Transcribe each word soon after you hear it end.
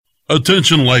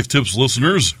Attention Life Tips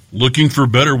listeners, looking for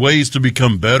better ways to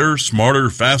become better, smarter,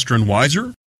 faster, and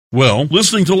wiser? Well,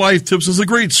 listening to Life Tips is a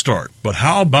great start, but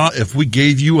how about if we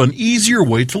gave you an easier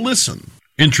way to listen?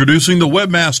 Introducing the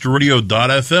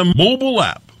WebmasterRadio.fm mobile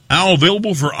app, now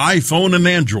available for iPhone and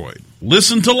Android.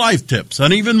 Listen to Life Tips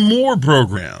and even more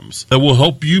programs that will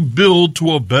help you build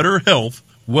to a better health,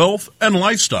 wealth, and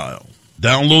lifestyle.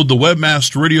 Download the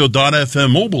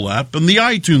WebmasterRadio.fm mobile app in the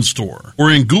iTunes Store or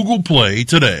in Google Play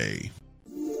today.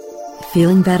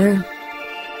 Feeling better?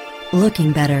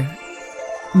 Looking better?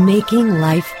 Making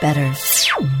life better.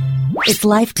 It's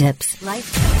Life Tips.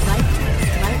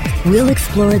 We'll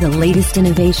explore the latest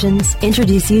innovations,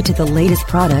 introduce you to the latest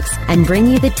products, and bring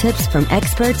you the tips from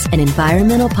experts and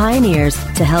environmental pioneers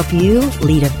to help you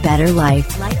lead a better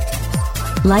life.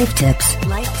 Life Tips.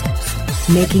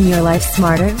 Making your life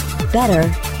smarter, better,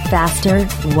 faster,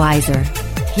 wiser.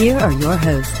 Here are your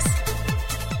hosts.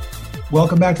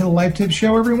 Welcome back to the Life Tips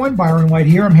Show, everyone. Byron White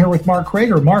here. I'm here with Mark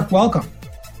Krager. Mark, welcome.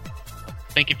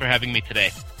 Thank you for having me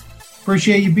today.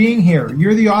 Appreciate you being here.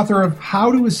 You're the author of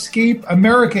How to Escape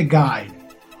America Guide.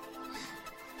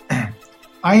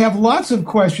 I have lots of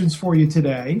questions for you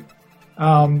today,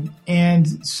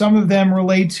 and some of them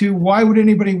relate to why would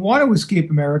anybody want to escape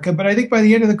America, but I think by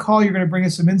the end of the call you're going to bring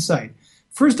us some insight.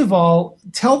 First of all,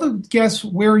 tell the guests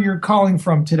where you're calling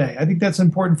from today. I think that's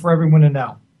important for everyone to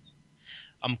know.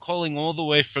 I'm calling all the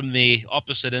way from the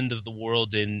opposite end of the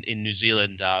world in New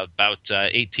Zealand, about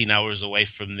 18 hours away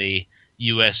from the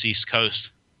U.S. East Coast.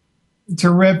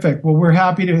 Terrific. Well, we're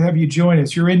happy to have you join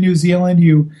us. You're in New Zealand.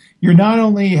 You're not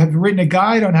only have written a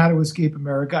guide on how to escape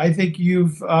America, I think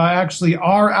you've actually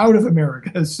are out of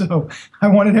America. So I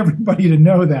wanted everybody to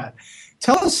know that.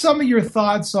 Tell us some of your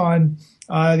thoughts on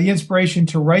the inspiration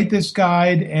to write this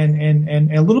guide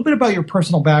and a little bit about your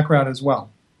personal background as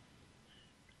well.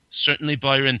 Certainly,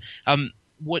 Byron.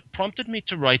 What prompted me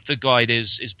to write the guide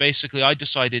is basically I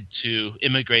decided to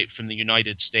immigrate from the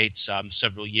United States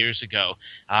several years ago,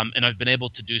 and I've been able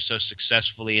to do so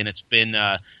successfully, and it's been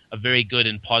a very good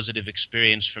and positive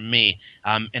experience for me.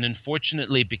 And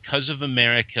unfortunately, because of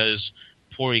America's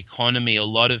poor economy, a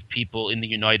lot of people in the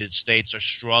United States are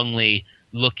strongly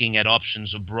looking at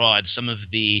options abroad. Some of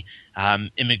the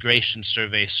immigration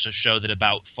surveys show that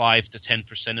about 5 to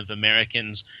 10% of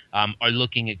Americans are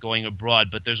looking at going abroad,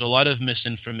 but there's a lot of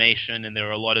misinformation and there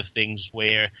are a lot of things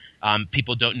where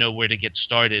people don't know where to get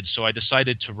started. So I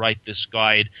decided to write this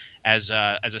guide as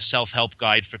a self-help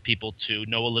guide for people to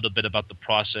know a little bit about the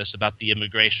process, about the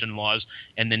immigration laws,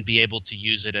 and then be able to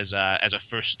use it as a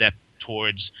first step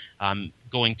towards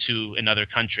going to another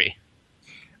country.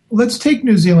 Let's take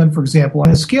New Zealand, for example. On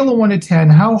a scale of 1 to 10,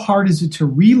 how hard is it to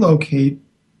relocate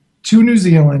to New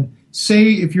Zealand, say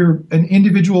if you're an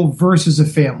individual versus a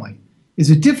family? Is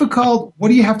it difficult? What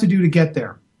do you have to do to get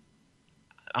there?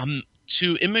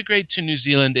 To immigrate to New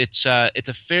Zealand, it's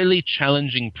a fairly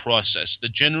challenging process. The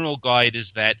general guide is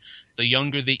that the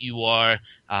younger that you are,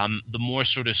 the more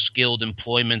sort of skilled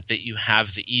employment that you have,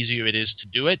 the easier it is to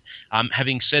do it.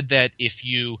 Having said that, if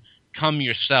you come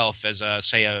yourself as a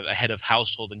head of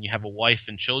household and you have a wife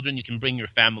and children, you can bring your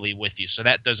family with you. So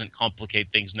that doesn't complicate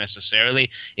things necessarily.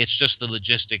 It's just the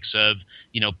logistics of,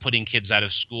 putting kids out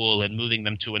of school and moving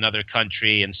them to another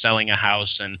country and selling a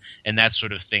house and that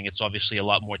sort of thing. It's obviously a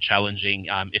lot more challenging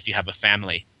if you have a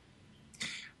family.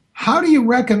 How do you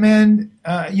recommend,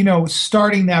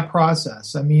 starting that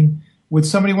process? I mean, would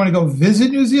somebody want to go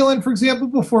visit New Zealand, for example,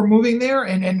 before moving there?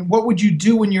 And what would you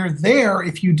do when you're there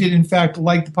if you did, in fact,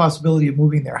 like the possibility of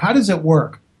moving there? How does it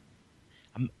work?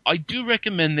 I do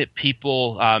recommend that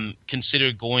people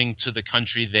consider going to the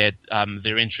country that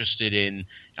they're interested in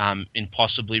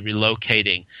possibly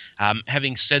relocating.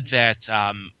 Having said that,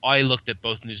 I looked at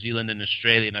both New Zealand and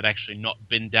Australia, and I'd actually not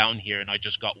been down here, and I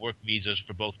just got work visas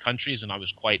for both countries, and I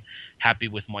was quite happy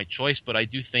with my choice. But I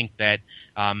do think that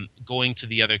going to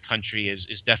the other country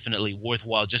is definitely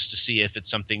worthwhile just to see if it's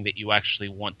something that you actually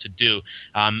want to do.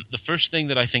 The first thing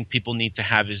that I think people need to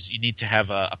have is you need to have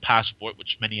a passport,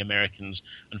 which many Americans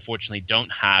unfortunately don't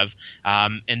have.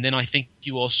 And then I think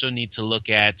you also need to look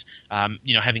at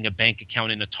having a bank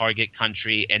account in a target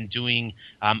country and doing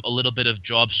a little bit of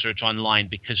job search online,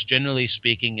 because generally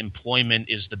speaking, employment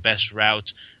is the best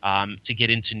route to get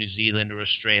into New Zealand or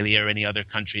Australia or any other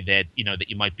country that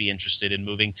you might be interested in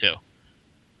moving to.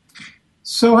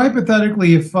 So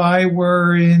hypothetically, if I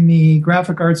were in the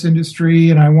graphic arts industry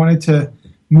and I wanted to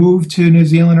move to New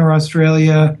Zealand or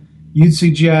Australia, you'd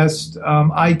suggest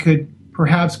I could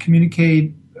perhaps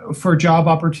communicate for job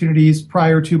opportunities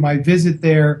prior to my visit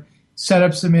there, set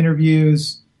up some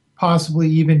interviews, possibly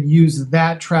even use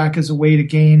that track as a way to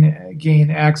gain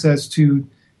access to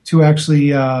to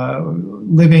actually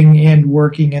living and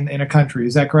working in a country.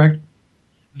 Is that correct?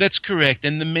 That's correct,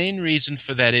 and the main reason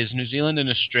for that is New Zealand and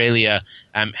Australia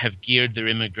have geared their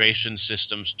immigration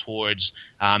systems towards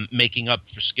making up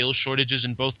for skill shortages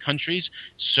in both countries.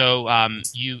 So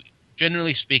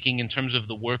generally speaking, in terms of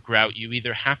the work route, you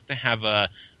either have to have a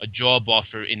job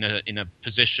offer in a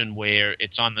position where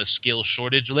it's on the skill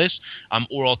shortage list,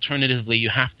 or alternatively, you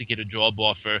have to get a job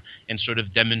offer and sort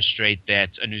of demonstrate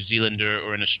that a New Zealander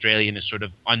or an Australian is sort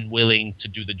of unwilling to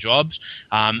do the jobs.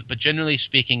 But generally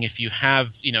speaking, if you have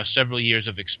several years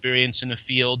of experience in a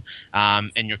field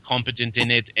and you're competent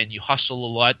in it and you hustle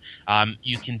a lot,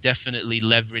 you can definitely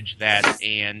leverage that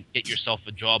and get yourself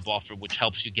a job offer, which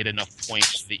helps you get enough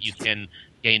points that you can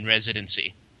gain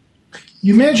residency.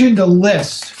 You mentioned a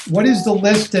list. What is the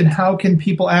list and how can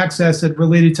people access it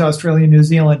related to Australia and New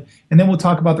Zealand? And then we'll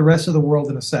talk about the rest of the world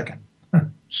in a second.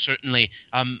 Certainly.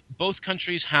 Both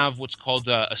countries have what's called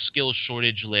a skills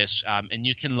shortage list, and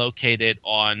you can locate it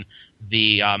on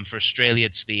for Australia,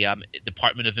 it's the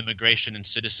Department of Immigration and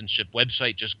Citizenship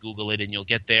website. Just Google it and you'll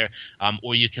get there.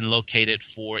 Or you can locate it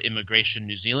for Immigration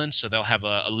New Zealand. So they'll have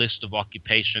a list of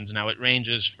occupations. Now it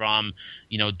ranges from,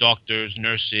 doctors,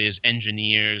 nurses,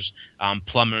 engineers,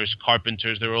 plumbers,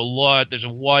 carpenters. There's a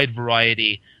wide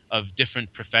variety of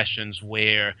different professions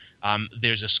where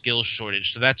there's a skills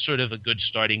shortage. So that's sort of a good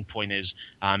starting point is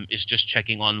just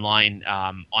checking online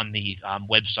on the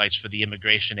websites for the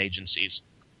immigration agencies.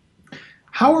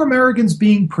 How are Americans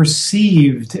being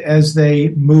perceived as they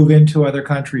move into other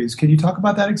countries? Can you talk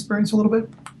about that experience a little bit?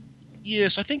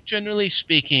 Yes, I think generally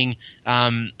speaking,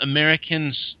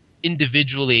 Americans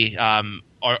individually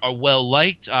are well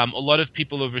liked. A lot of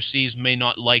people overseas may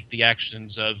not like the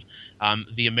actions of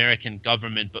the American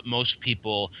government, but most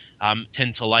people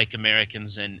tend to like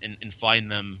Americans and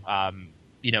find them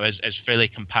as fairly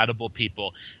compatible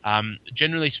people.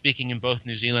 Generally speaking, in both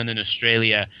New Zealand and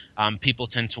Australia, people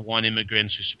tend to want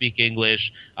immigrants who speak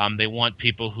English. They want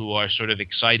people who are sort of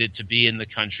excited to be in the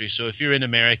country. So if you're an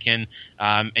American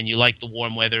and you like the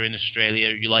warm weather in Australia,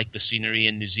 or you like the scenery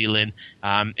in New Zealand,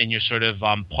 and you're sort of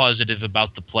positive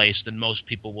about the place, then most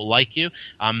people will like you.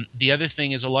 The other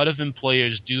thing is a lot of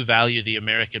employers do value the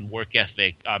American work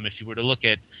ethic. If you were to look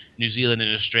at New Zealand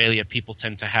and Australia, people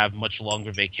tend to have much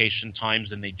longer vacation times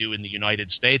than they do in the United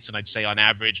States, and I'd say on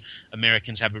average,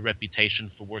 Americans have a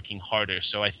reputation for working harder.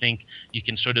 So I think you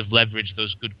can sort of leverage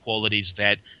those good qualities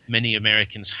that many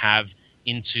Americans have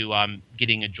into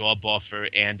getting a job offer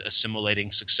and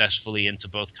assimilating successfully into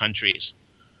both countries.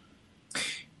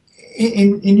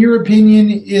 In your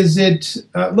opinion, is it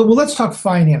well, let's talk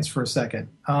finance for a second.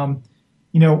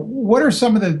 What are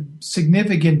some of the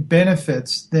significant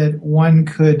benefits that one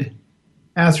could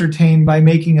ascertain by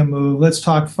making a move? Let's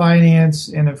talk finance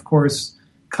and, of course,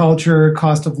 culture,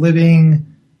 cost of living.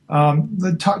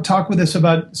 Talk with us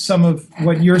about some of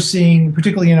what you're seeing,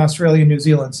 particularly in Australia and New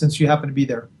Zealand, since you happen to be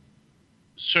there.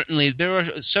 Certainly, there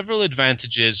are several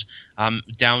advantages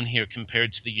down here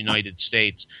compared to the United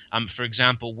States. For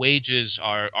example, wages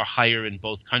are higher in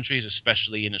both countries,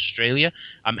 especially in Australia.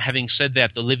 Having said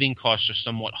that, the living costs are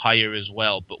somewhat higher as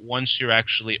well. But once you're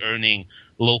actually earning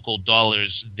local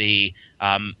dollars, the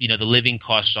living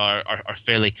costs are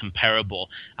fairly comparable.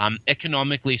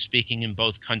 Economically speaking, in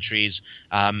both countries,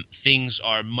 things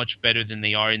are much better than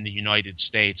they are in the United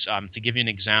States. To give you an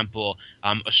example,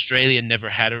 Australia never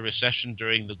had a recession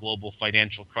during the global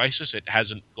financial crisis. It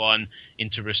hasn't gone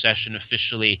into recession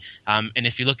officially. And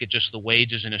if you look at just the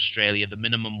wages in Australia, the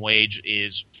minimum wage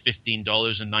is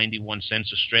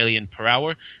 $15.91 Australian per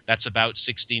hour. That's about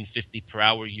 $16.50 per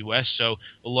hour US. So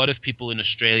a lot of people in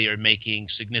Australia are making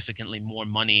significantly more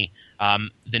money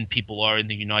than people are in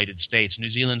the United States.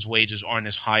 New Zealand's wages aren't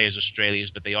as high as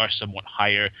Australia's, but they are somewhat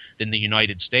higher than the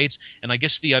United States. And I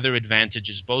guess the other advantage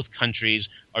is both countries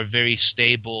are very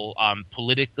stable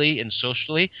politically and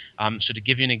socially. So to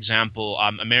give you an example,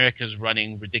 America's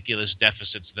running ridiculous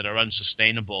deficits that are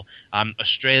unsustainable.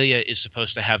 Australia is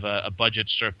supposed to have a budget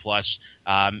surplus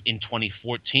in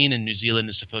 2014, and New Zealand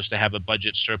is supposed to have a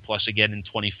budget surplus again in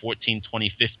 2014,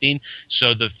 2015.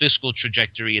 So the fiscal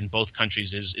trajectory in both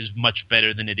countries is much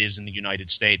better than it is in the United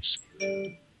States.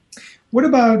 What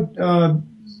about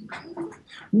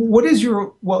what is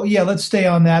your, well, yeah, let's stay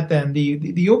on that then.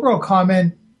 The overall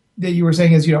comment that you were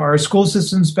saying is, are school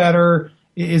systems better?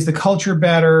 Is the culture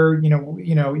better?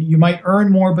 You might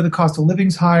earn more, but the cost of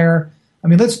living's higher. I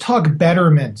mean, let's talk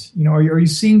betterment. Are you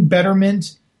seeing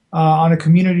betterment on a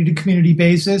community-to-community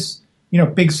basis?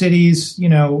 Big cities,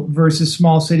 versus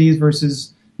small cities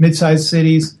versus mid-sized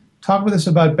cities. Talk with us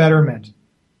about betterment.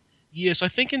 Yes, I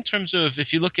think in terms of,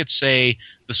 if you look at, say,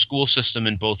 the school system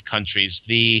in both countries,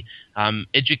 the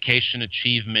education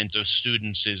achievement of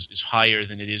students is higher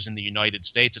than it is in the United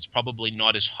States. It's probably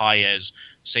not as high as,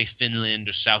 say, Finland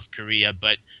or South Korea,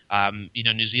 but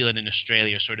New Zealand and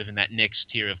Australia are sort of in that next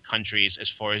tier of countries as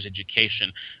far as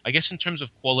education. I guess in terms of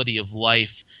quality of life,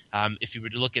 if you were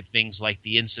to look at things like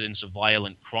the incidence of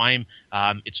violent crime,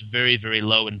 it's very, very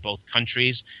low in both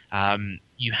countries.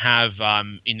 You have,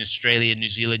 in Australia and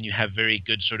New Zealand, you have very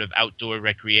good sort of outdoor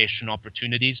recreation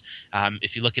opportunities.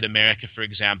 If you look at America, for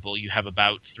example, you have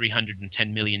about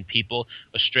 310 million people.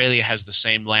 Australia has the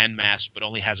same landmass, but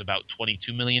only has about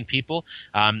 22 million people.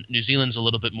 New Zealand's a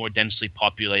little bit more densely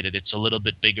populated. It's a little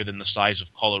bit bigger than the size of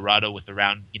Colorado with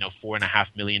around, 4.5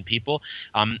 million people.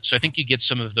 So I think you get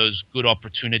some of those good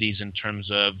opportunities in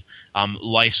terms of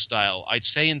lifestyle. I'd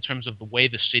say in terms of the way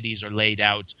the cities are laid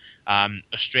out,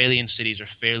 Australian cities are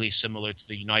fairly similar to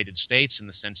the United States in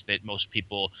the sense that most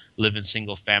people live in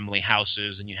single-family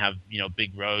houses, and you have,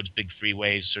 big roads, big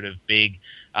freeways, sort of big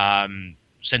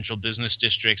central business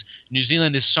districts. New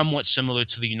Zealand is somewhat similar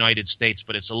to the United States,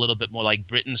 but it's a little bit more like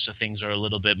Britain, so things are a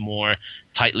little bit more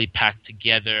tightly packed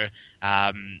together.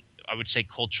 I would say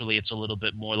culturally it's a little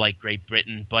bit more like Great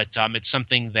Britain, but it's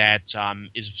something that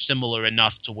is similar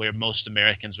enough to where most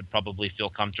Americans would probably feel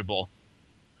comfortable.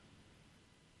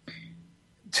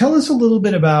 Tell us a little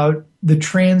bit about the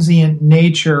transient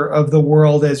nature of the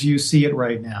world as you see it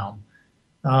right now.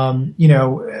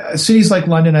 Cities like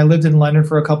London, I lived in London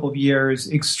for a couple of years,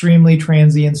 extremely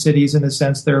transient cities in the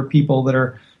sense there are people that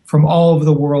are from all over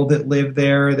the world that live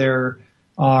there. There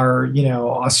are,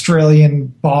 Australian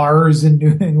bars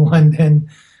in London.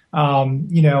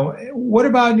 What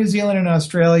about New Zealand and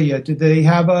Australia? Do they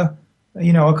have a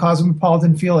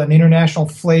cosmopolitan feel, an international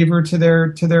flavor to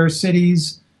their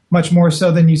cities? Much more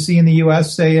so than you see in the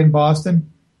U.S., say in Boston?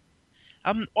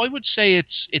 I would say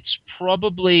it's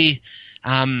probably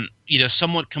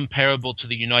somewhat comparable to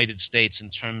the United States in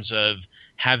terms of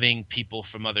having people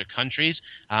from other countries.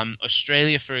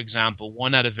 Australia, for example,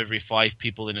 1 out of every 5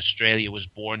 people in Australia was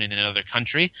born in another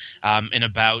country, and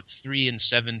about 3 in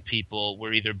 7 people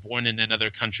were either born in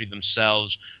another country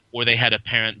themselves or they had a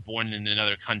parent born in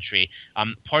another country.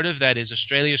 Part of that is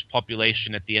Australia's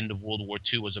population at the end of World War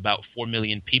II was about 4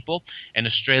 million people, and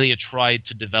Australia tried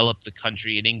to develop the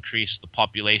country and increase the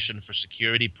population for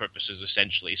security purposes,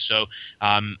 essentially. So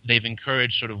they've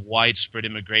encouraged sort of widespread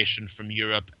immigration from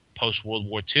Europe post-World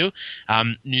War II.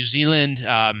 New Zealand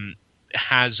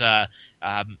has a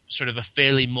sort of a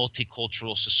fairly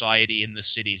multicultural society in the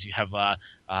cities. You have a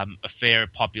fair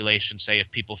population, say, of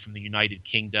people from the United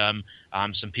Kingdom,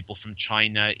 some people from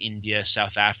China, India,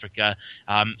 South Africa.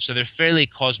 So they're fairly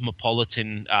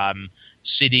cosmopolitan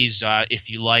cities. If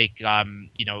you like,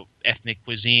 ethnic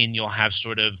cuisine, you'll have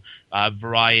sort of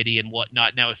variety and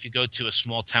whatnot. Now, if you go to a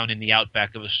small town in the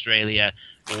outback of Australia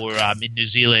or in New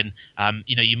Zealand,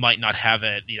 you might not have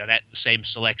that same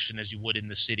selection as you would in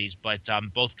the cities. But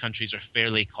both countries are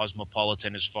fairly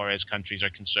cosmopolitan as far as countries are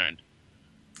concerned.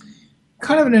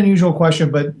 Kind of an unusual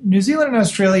question, but New Zealand and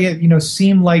Australia,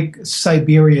 seem like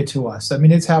Siberia to us. I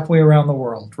mean, it's halfway around the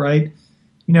world, right?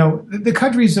 The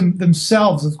countries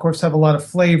themselves, of course, have a lot of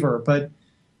flavor, but,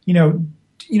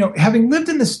 having lived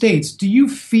in the States, do you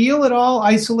feel at all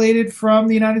isolated from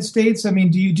the United States? I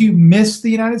mean, do you miss the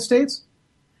United States?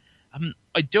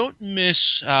 I don't miss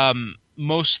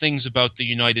most things about the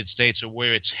United States or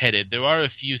where it's headed. There are a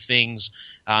few things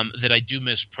that I do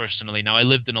miss personally. Now, I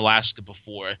lived in Alaska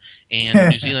before,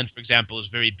 and New Zealand, for example, is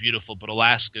very beautiful, but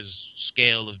Alaska's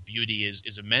scale of beauty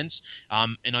is immense.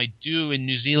 And I do, in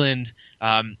New Zealand,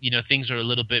 things are a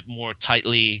little bit more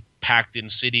tightly packed in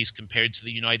cities compared to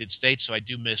the United States, so I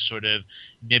do miss sort of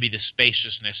maybe the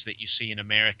spaciousness that you see in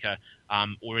America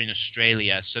or in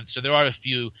Australia. So there are a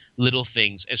few little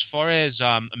things. As far as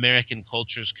American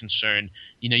culture is concerned,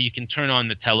 you can turn on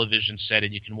the television set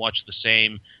and you can watch the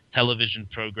same television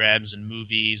programs and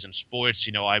movies and sports.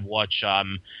 I watch, I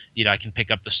can pick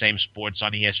up the same sports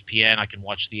on ESPN. I can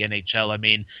watch the NHL. I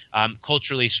mean,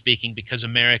 culturally speaking, because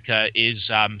America is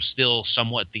still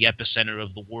somewhat the epicenter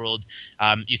of the world,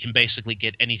 you can basically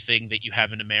get anything that you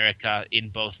have in America in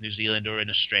both New Zealand or in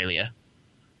Australia.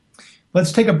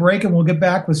 Let's take a break and we'll get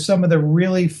back with some of the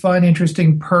really fun,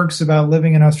 interesting perks about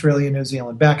living in Australia and New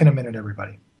Zealand. Back in a minute,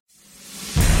 everybody.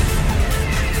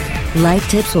 Life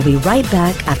Tips will be right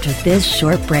back after this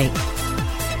short break.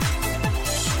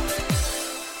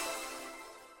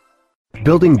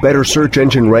 Building better search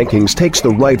engine rankings takes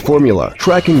the right formula.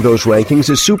 Tracking those rankings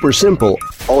is super simple.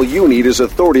 All you need is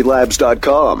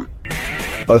authoritylabs.com.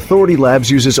 Authority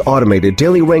Labs uses automated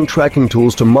daily rank tracking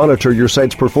tools to monitor your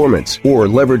site's performance or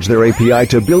leverage their API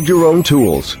to build your own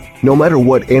tools. No matter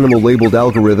what animal-labeled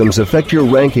algorithms affect your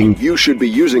ranking, you should be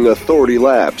using Authority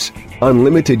Labs.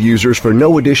 Unlimited users for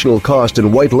no additional cost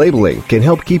and white labeling can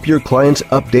help keep your clients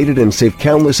updated and save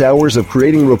countless hours of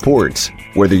creating reports.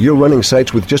 Whether you're running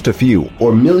sites with just a few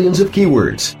or millions of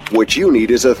keywords, what you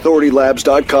need is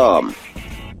authoritylabs.com.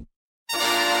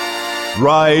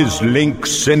 Rise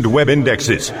links and web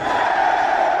indexes.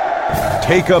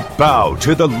 Take a bow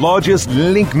to the largest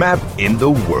link map in the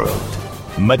world.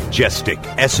 Majestic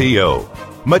SEO.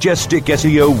 Majestic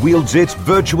SEO wields its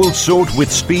virtual sword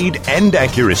with speed and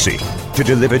accuracy to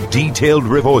deliver detailed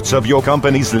reports of your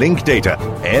company's link data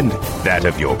and that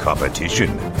of your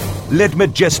competition. Let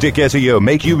Majestic SEO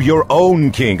make you your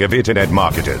own king of internet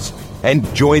marketers and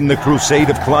join the crusade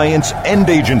of clients and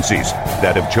agencies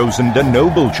that have chosen the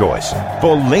noble choice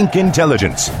for link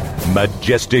intelligence.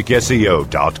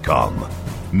 MajesticSEO.com.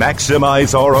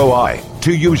 Maximize ROI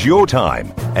to use your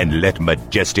time and let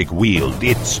Majestic wield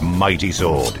its mighty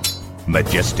sword.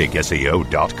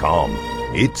 MajesticSEO.com.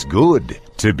 It's good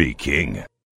to be king.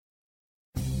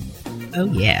 Oh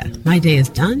yeah, my day is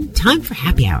done. Time for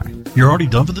happy hour. You're already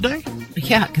done for the day?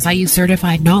 Yeah, because I use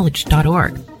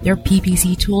CertifiedKnowledge.org. Their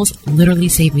PPC tools literally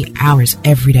save me hours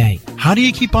every day. How do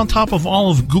you keep on top of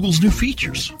all of Google's new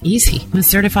features? Easy. With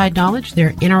Certified Knowledge,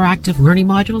 their interactive learning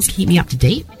modules keep me up to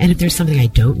date. And if there's something I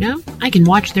don't know, I can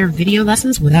watch their video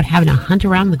lessons without having to hunt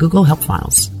around the Google help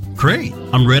files. Great.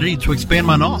 I'm ready to expand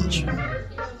my knowledge.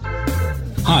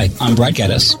 Hi, I'm Brad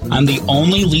Geddes. I'm the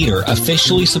only leader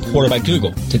officially supported by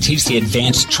Google to teach the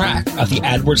advanced track of the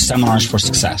AdWords Seminars for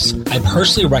Success. I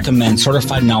personally recommend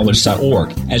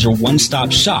CertifiedKnowledge.org as your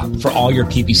one-stop shop for all your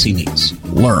PPC needs.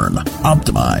 Learn,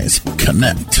 optimize,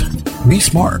 connect. Be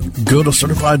smart. Go to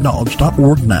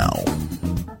CertifiedKnowledge.org now.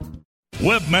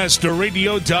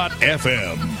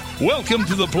 WebmasterRadio.fm. Welcome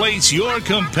to the place your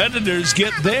competitors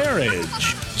get their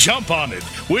edge. Jump on it.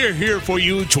 We're here for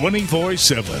you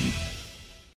 24/7.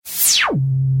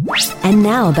 And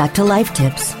now back to Life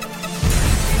Tips.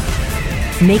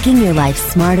 Making your life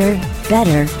smarter,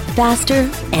 better, faster,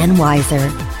 and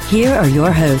wiser. Here are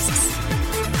your hosts.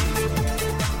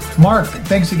 Mark,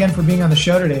 thanks again for being on the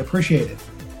show today. Appreciate it.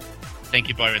 Thank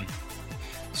you, Byron.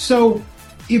 So,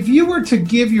 if you were to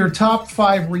give your top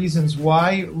 5 reasons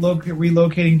why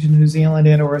relocating to New Zealand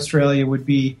and or Australia would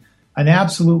be an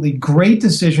absolutely great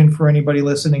decision for anybody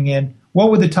listening in,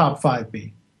 what would the top 5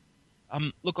 be?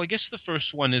 Look, I guess the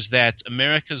first one is that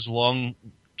America's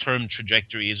long-term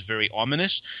trajectory is very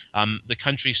ominous. The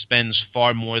country spends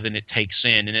far more than it takes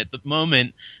in, and at the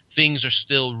moment, things are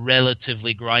still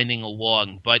relatively grinding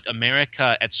along. But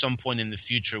America, at some point in the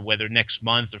future, whether next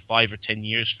month or 5 or 10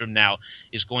 years from now,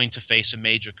 is going to face a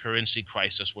major currency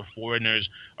crisis where foreigners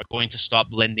are going to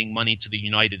stop lending money to the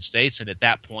United States, and at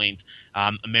that point,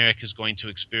 America is going to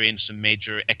experience some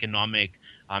major economic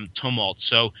tumult.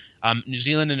 So New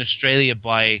Zealand and Australia,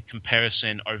 by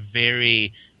comparison, are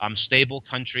very stable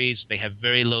countries. They have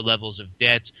very low levels of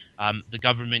debt. The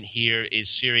government here is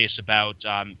serious about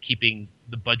keeping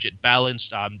the budget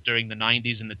balanced. During the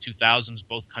 90s and the 2000s,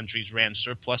 both countries ran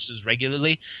surpluses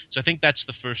regularly. So I think that's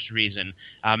the first reason.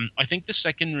 I think the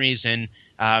second reason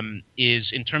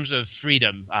is in terms of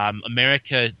freedom.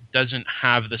 America doesn't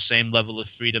have the same level of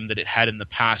freedom that it had in the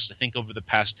past. I think over the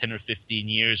past 10 or 15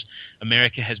 years,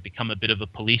 America has become a bit of a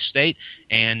police state,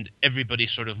 and everybody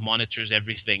sort of monitors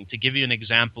everything. To give you an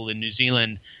example, in New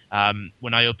Zealand,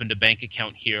 when I opened a bank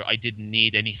account here, I didn't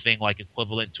need anything like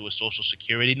equivalent to a social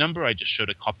security number. I just showed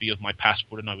a copy of my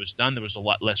passport and I was done. There was a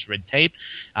lot less red tape.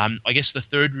 I guess the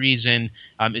third reason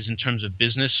is in terms of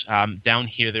business. Down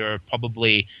here, there are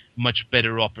probably much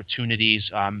better opportunities.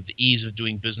 The ease of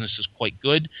doing business is quite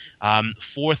good.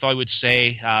 Fourth, I would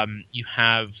say you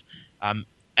have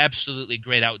absolutely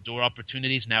great outdoor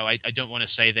opportunities. Now, I don't want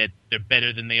to say that they're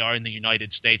better than they are in the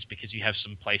United States, because you have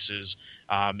some places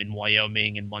in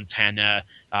Wyoming and Montana,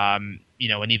 and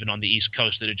even on the East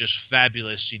Coast that are just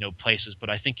fabulous, places. But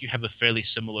I think you have a fairly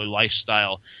similar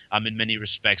lifestyle in many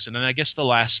respects. And then I guess the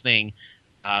last thing,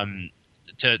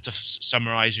 to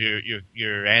summarize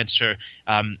your answer,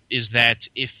 is that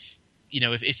if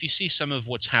you see some of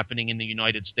what's happening in the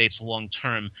United States long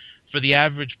term, for the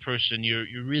average person, you're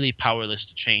really powerless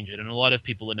to change it. And a lot of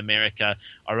people in America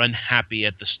are unhappy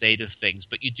at the state of things.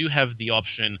 But you do have the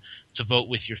option to vote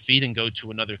with your feet and go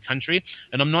to another country.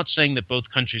 And I'm not saying that both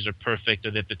countries are perfect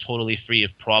or that they're totally free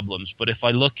of problems. But if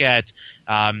I look at,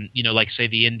 like say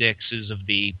the indexes of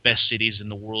the best cities in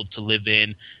the world to live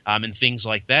in and things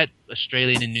like that,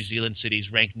 Australian and New Zealand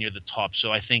cities rank near the top.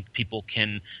 So I think people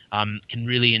can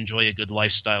really enjoy a good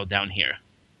lifestyle down here.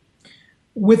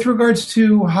 With regards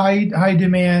to high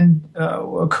demand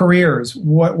careers,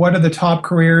 what are the top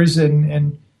careers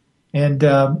and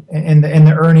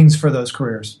the earnings for those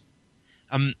careers?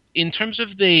 In terms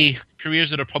of the careers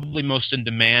that are probably most in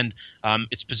demand,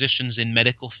 it's positions in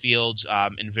medical fields,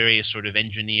 in various sort of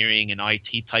engineering and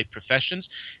IT type professions.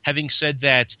 Having said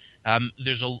that,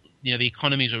 the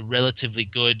economies are relatively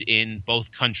good in both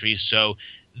countries, so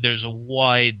there's a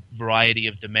wide variety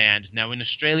of demand. Now, in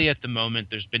Australia at the moment,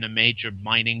 there's been a major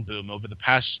mining boom. Over the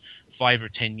past 5 or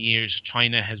 10 years,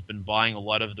 China has been buying a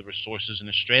lot of the resources in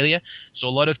Australia. So a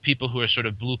lot of people who are sort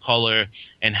of blue collar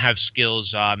and have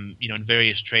skills, in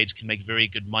various trades can make very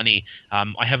good money.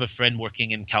 I have a friend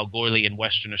working in Kalgoorlie in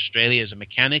Western Australia as a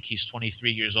mechanic. He's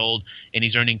 23 years old and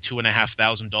he's earning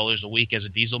 $2,500 a week as a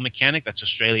diesel mechanic. That's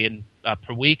Australian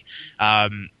per week.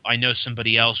 I know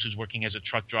somebody else who's working as a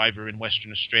truck driver in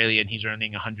Western Australia and he's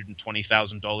earning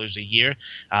 $120,000 a year.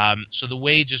 So the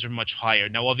wages are much higher.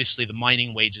 Now, obviously, the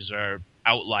mining wages are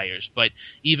outliers, but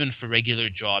even for regular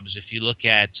jobs, if you look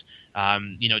at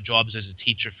jobs as a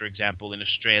teacher, for example, in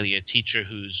Australia, a teacher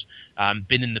who's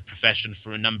been in the profession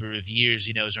for a number of years,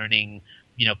 is earning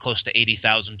close to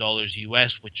 $80,000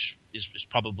 US, which is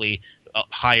probably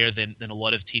higher than a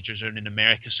lot of teachers earn in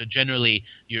America. So generally,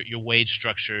 your wage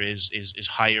structure is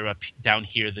higher up down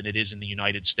here than it is in the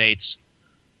United States.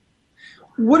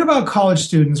 What about college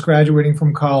students graduating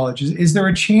from college? Is there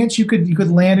a chance you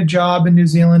could land a job in New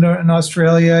Zealand or in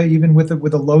Australia, even with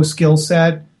a low skill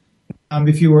set?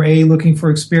 If you were looking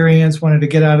for experience, wanted to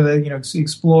get out of the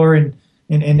explore and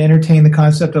entertain the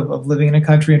concept of living in a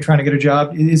country and trying to get a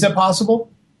job, is that possible?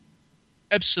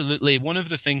 Absolutely. One of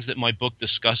the things that my book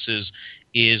discusses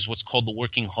is what's called the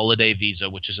working holiday visa,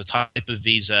 which is a type of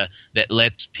visa that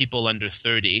lets people under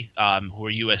 30 who are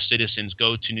U.S. citizens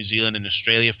go to New Zealand and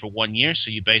Australia for 1 year. So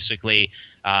you basically,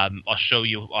 I'll show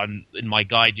you in my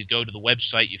guide, you go to the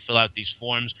website, you fill out these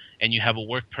forms, and you have a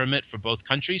work permit for both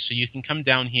countries. So you can come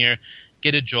down here,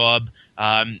 get a job.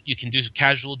 You can do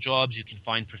casual jobs, you can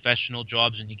find professional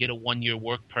jobs, and you get a 1-year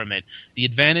work permit. The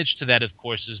advantage to that, of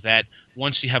course, is that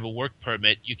once you have a work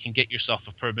permit, you can get yourself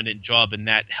a permanent job, and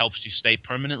that helps you stay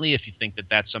permanently if you think that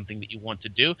that's something that you want to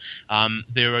do.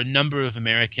 There are a number of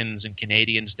Americans and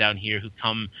Canadians down here who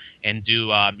come and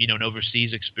do an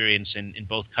overseas experience in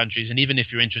both countries. And even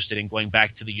if you're interested in going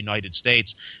back to the United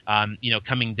States,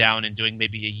 coming down and doing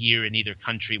maybe a year in either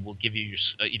country will give you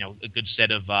a good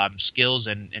set of skills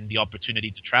and the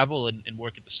opportunity to travel and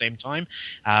work at the same time.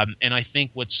 And I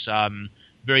think what's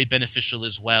very beneficial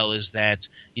as well is that,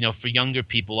 for younger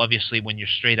people, obviously when you're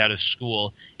straight out of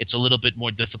school, it's a little bit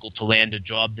more difficult to land a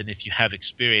job than if you have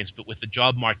experience. But with the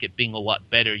job market being a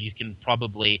lot better, you can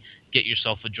probably get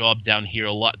yourself a job down here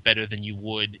a lot better than you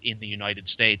would in the United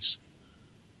States.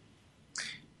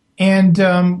 And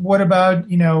what about,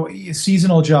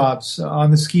 seasonal jobs on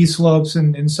the ski slopes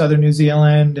in southern New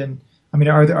Zealand? And I mean,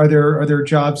 are there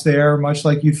jobs there, much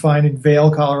like you'd find in Vail,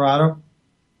 Colorado?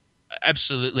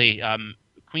 Absolutely.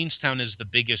 Queenstown is the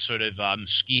biggest sort of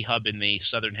ski hub in the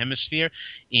southern hemisphere,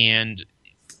 and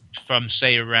from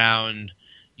say around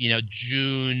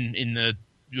June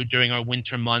during our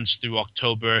winter months through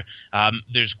October,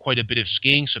 there's quite a bit of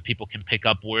skiing, so people can pick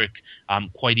up work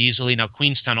quite easily. Now,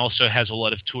 Queenstown also has a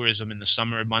lot of tourism in the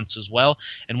summer months as well,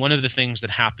 and one of the things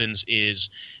that happens is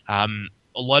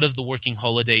a lot of the working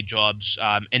holiday jobs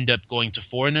end up going to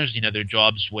foreigners. They're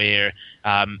jobs where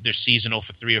they're seasonal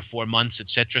for 3 or 4 months,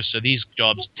 etc. So these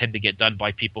jobs tend to get done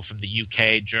by people from the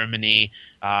UK, Germany,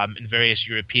 and various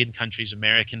European countries,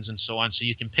 Americans, and so on. So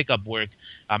you can pick up work.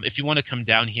 If you want to come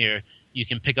down here, you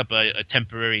can pick up a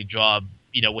temporary job,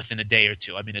 within a day or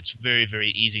two. I mean, it's very,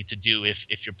 very easy to do if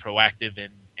you're proactive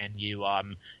and you,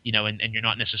 and you're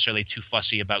not necessarily too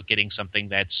fussy about getting something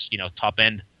that's, top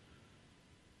end.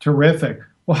 Terrific.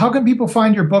 Well, how can people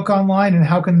find your book online, and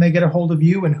how can they get a hold of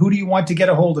you, and who do you want to get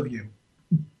a hold of you?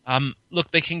 Look,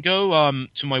 they can go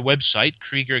to my website,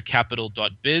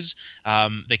 KriegerCapital.biz.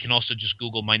 They can also just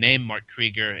Google my name, Mark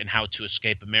Krieger, and How to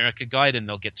Escape America Guide, and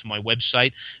they'll get to my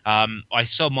website. I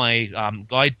sell my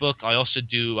guidebook. I also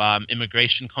do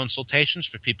immigration consultations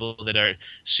for people that are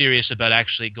serious about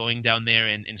actually going down there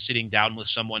and sitting down with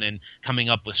someone and coming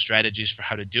up with strategies for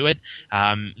how to do it.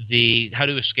 The How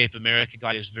to Escape America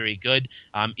Guide is very good,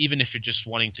 even if you're just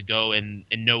wanting to go and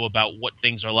know about what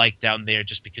things are like down there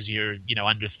just because you're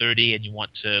under 30 and you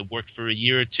want to work for a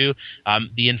year or two.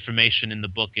 The information in the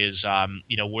book is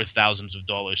worth thousands of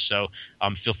dollars, so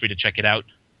feel free to check it out.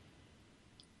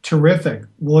 Terrific.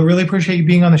 Well, I really appreciate you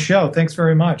being on the show. Thanks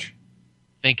very much.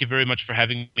 Thank you very much for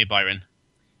having me, Byron.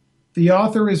 The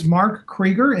author is Mark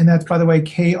Krieger, and that's, by the way,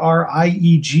 Krieger,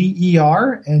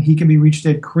 and he can be reached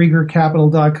at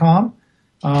KriegerCapital.com.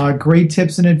 Great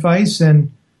tips and advice,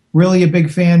 and really a big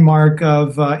fan, Mark,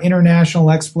 of international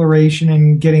exploration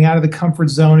and getting out of the comfort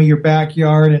zone of your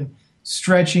backyard and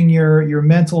stretching your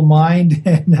mental mind.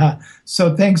 And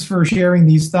so thanks for sharing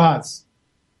these thoughts.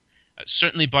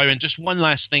 Certainly, Byron. Just one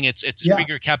last thing. It's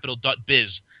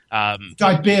figurecapital.biz.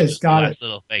 .biz, got it.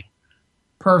 Little thing.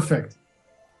 Perfect.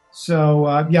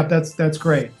 So, that's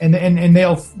great. And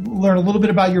they'll learn a little bit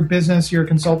about your business, your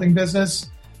consulting business,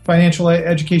 financial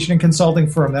education and consulting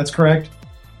firm. That's correct?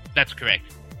 That's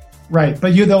correct. Right.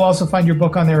 But they'll also find your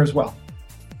book on there as well.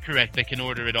 Correct. They can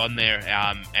order it on there,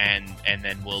 and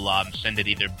then we'll send it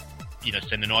either,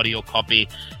 send an audio copy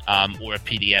or a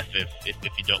PDF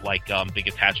if you don't like big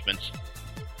attachments.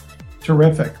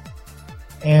 Terrific.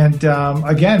 And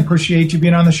again, appreciate you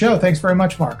being on the show. Thanks very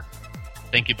much, Mark.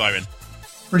 Thank you, Byron.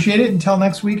 Appreciate it. Until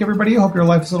next week, everybody. I hope your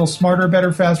life is a little smarter,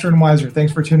 better, faster, and wiser.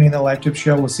 Thanks for tuning in to the Life Tips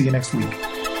Show. We'll see you next week.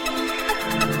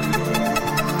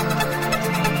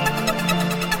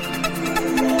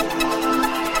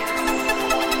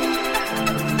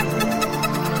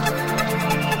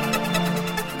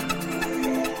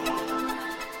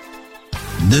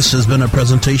 This has been a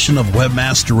presentation of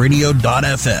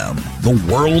WebmasterRadio.fm,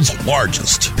 the world's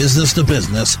largest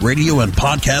business-to-business radio and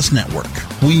podcast network.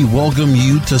 We welcome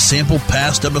you to sample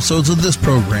past episodes of this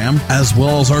program, as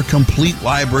well as our complete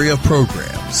library of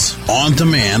programs, on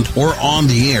demand or on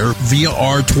the air via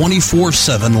our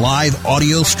 24/7 live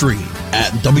audio stream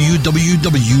at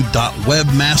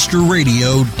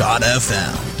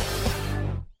www.webmasterradio.fm.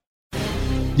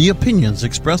 The opinions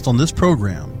expressed on this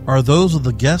program are those of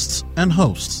the guests and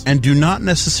hosts and do not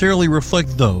necessarily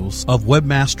reflect those of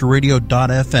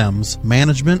WebmasterRadio.fm's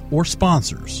management or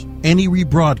sponsors. Any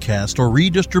rebroadcast or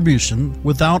redistribution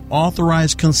without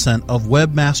authorized consent of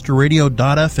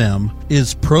WebmasterRadio.fm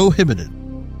is prohibited.